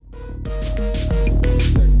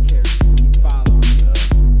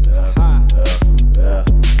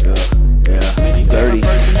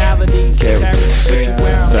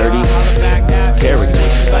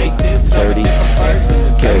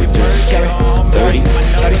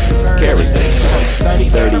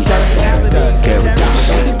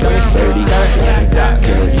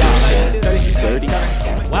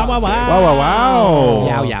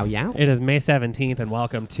It is May 17th, and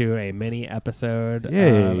welcome to a mini episode.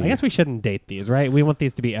 Yay. I guess we shouldn't date these, right? We want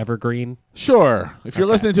these to be evergreen. Sure. If you're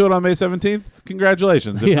listening to it on May 17th,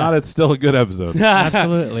 congratulations. If not, it's still a good episode.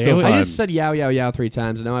 Absolutely. Still I fun. just said yow, yow, yow 3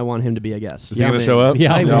 times, and now I want him to be a guest. Is he going to show up?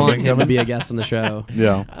 Yeah, I Yao want Ming him to be a guest on the show.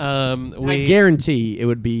 Yeah. I guarantee it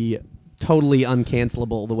would be totally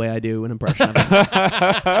uncancelable the way I do an impression of him.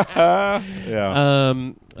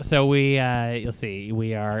 Yeah. So we, you'll see,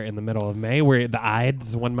 we are in the middle of May. We're the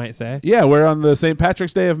Ides, one might say. Yeah, we're on the St.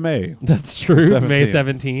 Patrick's Day of May. That's true. 17th. May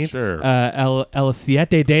 17th. Sure. El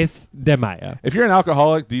Siete de Mayo. If you're an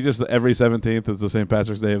alcoholic, do you just every 17th is the St.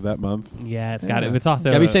 Patrick's Day of that month? Yeah, it's got it. It's also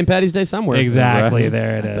Gotta be St. Patty's Day somewhere. Exactly. Right.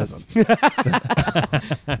 There it is.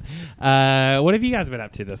 What have you guys been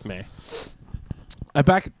up to this May? I'm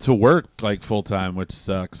back to work like full time, which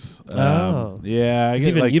sucks. Yeah, I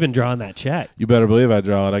get You've been drawing that check. You better believe I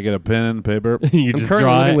draw it. I get a pen and paper. You I'm just currently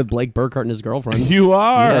draw living it. with Blake Burkhart and his girlfriend. You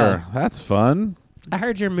are. Yeah. That's fun. I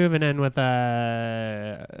heard you're moving in with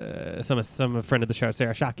some friend of the show,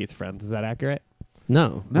 Sarah Shockey's friends. Is that accurate?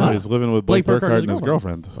 No. No, What? he's living with Blake Burkhart and his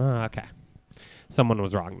girlfriend. Oh, okay. Someone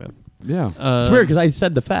was wrong then. Yeah. It's weird because I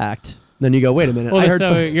said the fact. Then you go, wait a minute. Well, I heard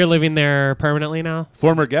so you're living there permanently now?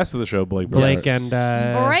 Former guest of the show, Blake Burkhart. Blake and...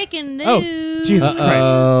 Breaking news. Oh, Jesus Christ.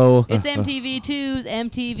 Oh. It's MTV2's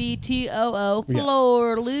MTV200 Yeah.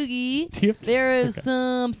 Floor Loogie. There is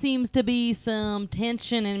Okay. seems to be some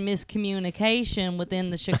tension and miscommunication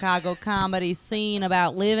within the Chicago comedy scene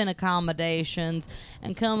about living accommodations,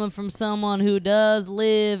 and coming from someone who does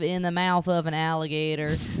live in the mouth of an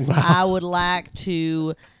alligator, I would like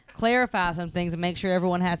to clarify some things and make sure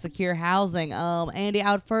everyone has secure housing. Andy,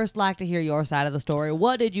 I would first like to hear your side of the story.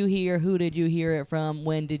 What did you hear? Who did you hear it from?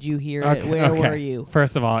 When did you hear it? Where were you?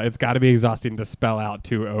 First of all, it's got to be exhausting to spell out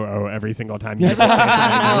 200 every single time you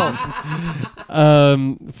I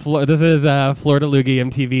know. This is Florida Loogie,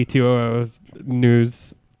 MTV 200's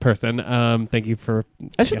news person. Thank you for...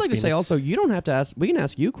 I should like to say also, you don't have to ask. We can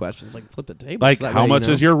ask you questions, like flip the table. Like, so that how way, much you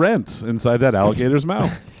know. is your rent inside that alligator's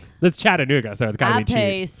mouth? It's Chattanooga, so it's got to I be cheap.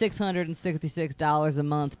 pay $666 a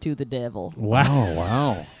month to the devil. Wow. Oh,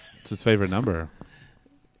 wow. It's his favorite number.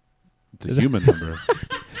 It's a human number.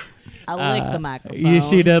 I lick the microphone.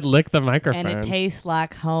 She did lick the microphone. And it tastes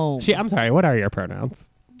like home. I'm sorry, what are your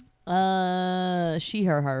pronouns? She, her. She,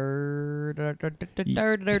 her.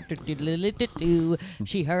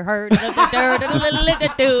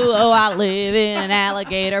 Oh, I live in an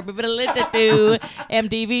alligator. MTV2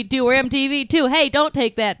 or MTV2. Hey, don't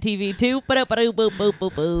take that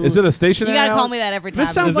TV2. Is it a stationary? You gotta call me that every time.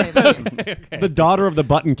 This sounds like Okay. the daughter of the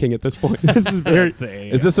Button King at this point. This is very.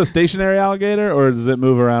 Is this a stationary alligator, or does it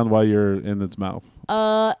move around while you're in its mouth?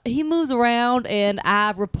 He moves around, and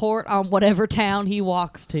I report on whatever town he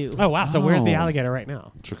walks to. Oh, wow. So where's the Oh. alligator right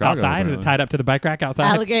now? Chicago, Outside? Is it apparently. tied up to the bike rack outside?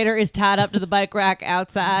 Alligator is tied up to the bike rack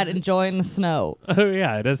outside, enjoying the snow. Oh,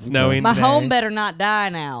 yeah. It is snowing My today. home better not die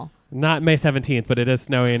now. Not May 17th, but it is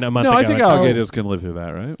snowing a month No, ago. I think It's- alligators can live through that,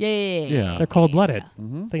 right? Yeah. They're cold-blooded.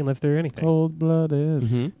 Mm-hmm. They can live through anything. Cold-blooded.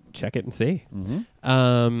 Mm-hmm. Check it and see.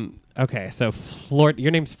 Mm-hmm. Okay, so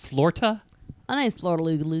your name's Florta? My name's Florida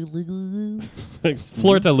Loogie. It's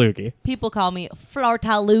Florta Loogie. People call me Florida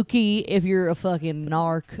Loogie if you're a fucking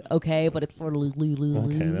narc, okay? But it's Florida Loogie.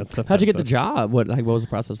 Okay, that's How'd you get the offensive. job? What was the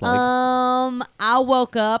process like? I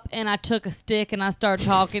woke up and I took a stick and I started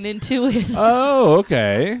talking into it. Oh,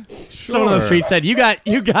 okay. Sure. Someone on the street said, "You got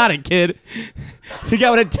it, kid. You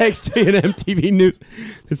got what it takes to be an MTV News."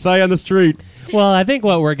 To say on the street. Well, I think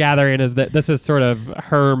what we're gathering is that this is sort of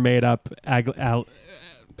her made-up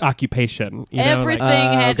occupation. You know, Everything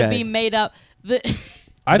like, had to okay. be made up.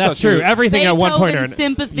 that's true. Everything at one point or Beethoven's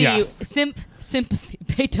sympathy. Yes. Sympathy.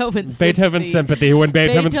 Beethoven's sympathy. When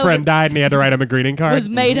Beethoven's Beethoven friend died and he had to write him a greeting card. was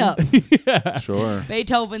made up. Sure.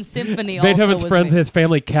 Beethoven's symphony. Beethoven's also was friends, made. his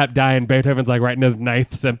family kept dying. Beethoven's like writing his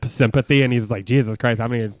ninth sympathy, and he's like, Jesus Christ, how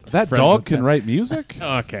many That friends dog is can that? write music?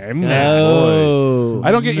 Okay, Oh.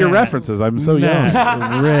 I don't get your Matt. references. I'm so young.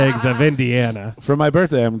 Matt Riggs of Indiana. For my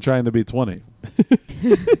birthday, I'm trying to be 20.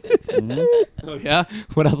 Oh, yeah?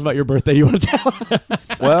 What else about your birthday you want to tell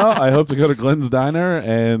us? Well, I hope to go to Glenn's Diner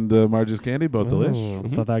and Marge's Candy, both delish.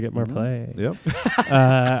 Ooh, thought I'd get more play. Yep.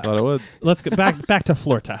 Thought I would. Let's get back to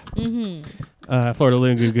Florta. Florida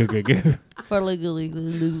Loon Goo Goo Goo Goo. Florida Goo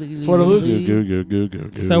Goo Goo Goo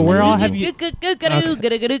Goo. So where all have you?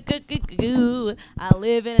 I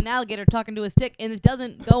live in an alligator talking to a stick, and it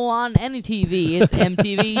doesn't go on any TV. It's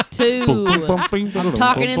MTV2. I'm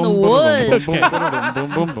talking in the woods. And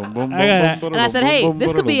I said, hey,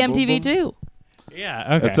 this could be MTV2.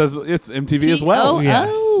 Yeah. Okay. It says it's MTV as well. Yes.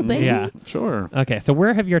 Oh, baby. Yeah. Sure. Okay. So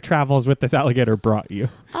where have your travels with this alligator brought you?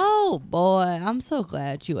 Oh, boy. I'm so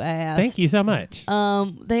glad you asked. Thank you so much.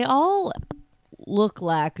 They all look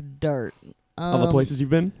like dirt. All the places you've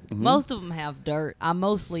been? Most of them have dirt. I'm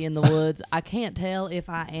mostly in the woods. I can't tell if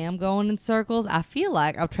I am going in circles. I feel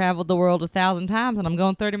like I've traveled the world 1,000 times and I'm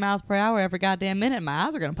going 30 miles per hour every goddamn minute. My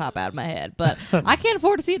eyes are going to pop out of my head, but I can't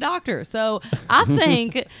afford to see a doctor. So I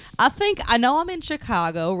think I know I'm in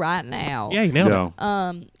Chicago right now. Yeah, you nailed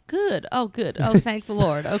it. Good. Oh, good. Oh, thank the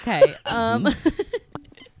Lord. Okay.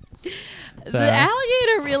 So- the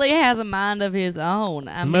alligator really has a mind of his own.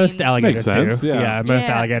 I Most mean, alligators Makes sense, do. yeah. Most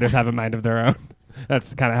Yeah. alligators have a mind of their own.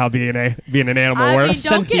 That's kind of how being an animal I mean, works.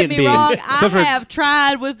 don't get Sentient me being. wrong. Except for- I have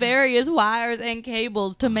tried with various wires and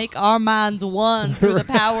cables to make our minds one through the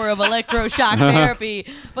power of electroshock therapy.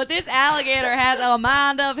 But this alligator has a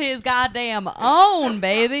mind of his goddamn own,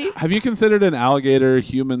 baby. Have you considered an alligator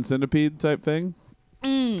human centipede type thing?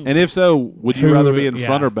 And if so, would you rather be in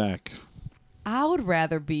front yeah. or back? I would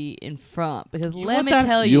rather be in front because let want me that-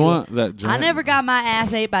 tell You you, want that I giant- never got my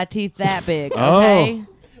ass ate by teeth that big. Oh. Okay.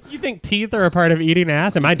 You think teeth are a part of eating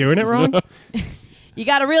ass? Am I doing it wrong? You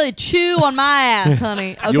got to really chew on my ass,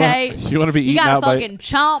 honey. Okay. You want to be You eaten got out to by... fucking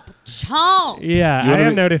chomp. Yeah, You I wanna am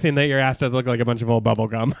be- noticing that your ass does look like a bunch of old bubble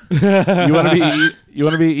gum. You want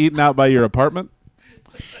to be eaten out by your apartment?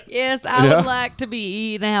 Yes, I Yeah. would like to be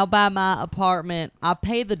eaten out by my apartment. I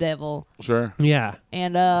pay the devil. Sure. Yeah.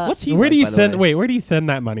 And What's he Where like, do you by the send? way? Wait, where do you send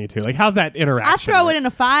that money to? Like, how's that interaction? I throw it in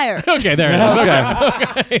a fire. Okay, there it is.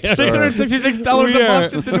 Okay. $666 we a are,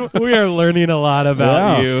 month. Just into we are learning a lot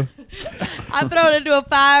about Yeah. you. I throw it into a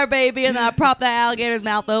fire, baby, and then I prop the alligator's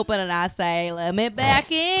mouth open and I say, let me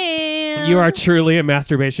back in. You are truly a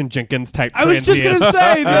masturbation Jenkins type. I was just transient. going to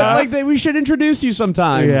say that, we should introduce you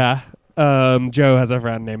sometime. Yeah. Joe has a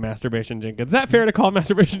friend named Masturbation Jenkins. Is that fair to call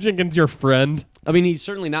Masturbation Jenkins your friend? I mean, he's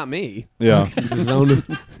certainly not me. Yeah. He's his own.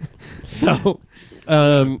 So,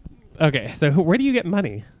 Okay, so where do you get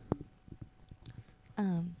money?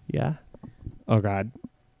 Yeah. Oh God.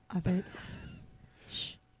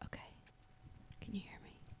 Shh. Okay. Can you hear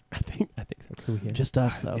me? I think so. Can we hear? just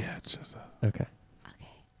us, though. Yeah, it's just... Okay.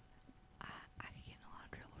 Okay. I could get in a lot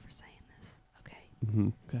of trouble for saying this. Okay. Mm-hmm.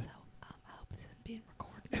 So I hope this isn't being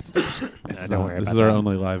recorded. It's don't not. worry This about is our that.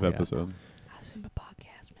 only live Yeah. episode. I assumed a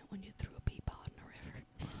podcast meant when you threw a pea pod in a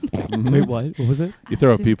river. Wait, what? What was it? You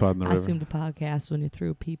throw a assumed- pea pod in the I river. assumed a podcast when you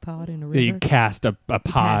threw a pea pod in a river. Yeah, you cast a pod,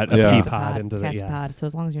 Cast a Yeah. pea the pod into the cast a yeah. pod. So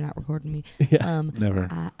as long as you're not recording me, Yeah. Never.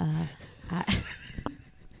 I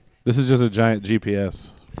This is just a giant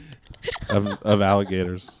GPS of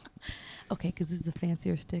alligators. okay, because this is a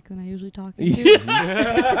fancier stick than I usually talk into.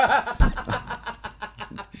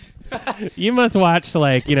 You must watch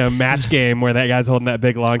Match Game where that guy's holding that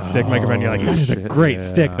big long stick microphone. You're like, that is a shit, great yeah.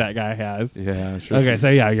 stick that guy has. Yeah, sure. Okay, so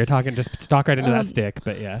yeah, you're talking. Just stalk right into that Um, stick,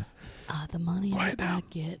 but yeah. The money Quiet that I down.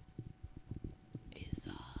 get is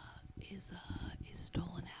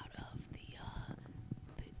stolen out of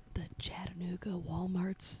the Chattanooga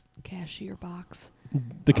Walmart's cashier box,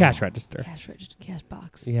 The cash register. cash register, cash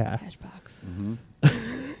box, Yeah. cash box. Mhm.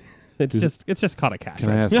 It's just called a cash Can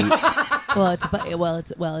I register. ask you,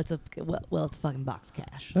 It's fucking box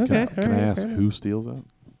cash. Okay. can I ask who steals that?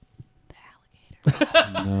 The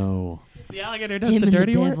alligator. No. The alligator does Him the and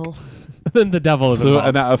dirty the work. devil. Then the devil is So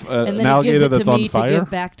involved. And an then alligator he gives it that's to on me to fire?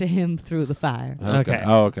 give back to him through the fire. Okay.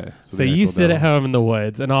 Oh, okay. So the you actual sit at devil. home in the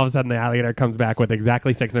woods, and all of a sudden the alligator comes back with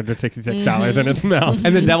exactly $666 in its mouth.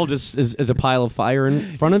 And the devil just is a pile of fire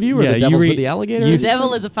in front of you, or Yeah, the you devil's read- with the alligator? you The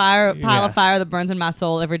devil is a pile Yeah. of fire that burns in my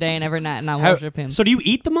soul every day and every night, and I How- worship him. So do you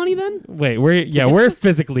eat the money then? Wait, where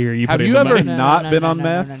physically are you Have putting you the ever money? not been on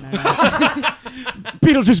meth?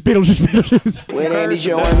 Beetlejuice. With Andy,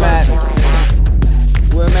 Joe, and Matt.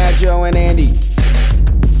 With Matt, Joe, and Andy.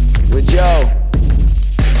 With Joe.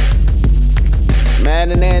 Matt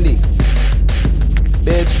and Andy.